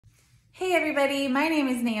Hey everybody, my name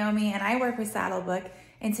is Naomi and I work with Saddlebook,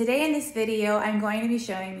 and today in this video I'm going to be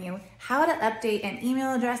showing you how to update an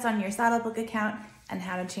email address on your Saddlebook account and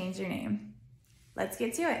how to change your name. Let's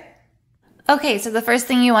get to it. Okay, so the first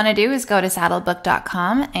thing you want to do is go to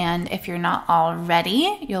saddlebook.com, and if you're not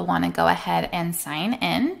already, you'll want to go ahead and sign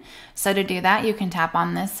in. So to do that, you can tap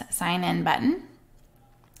on this sign in button.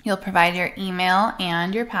 You'll provide your email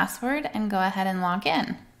and your password and go ahead and log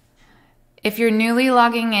in. If you're newly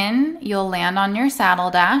logging in, you'll land on your Saddle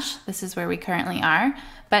Dash. This is where we currently are.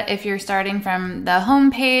 But if you're starting from the home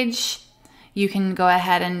page, you can go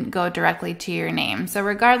ahead and go directly to your name. So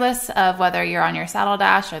regardless of whether you're on your Saddle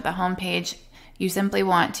Dash or the home page, you simply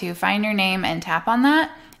want to find your name and tap on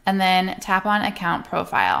that, and then tap on Account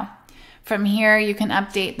Profile. From here, you can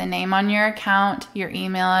update the name on your account, your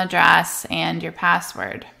email address, and your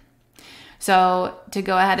password. So to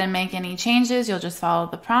go ahead and make any changes, you'll just follow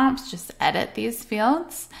the prompts, just edit these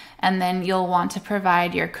fields, and then you'll want to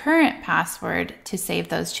provide your current password to save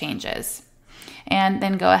those changes. And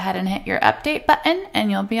then go ahead and hit your update button and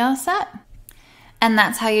you'll be all set. And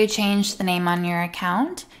that's how you change the name on your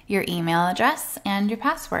account, your email address, and your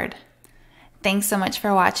password. Thanks so much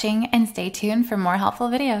for watching, and stay tuned for more helpful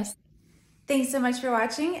videos. Thanks so much for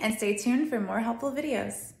watching, and stay tuned for more helpful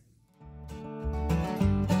videos.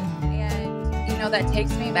 That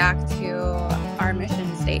takes me back to our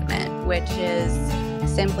mission statement, which is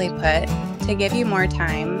simply put, to give you more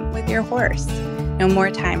time with your horse, more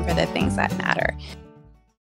time for the things that matter.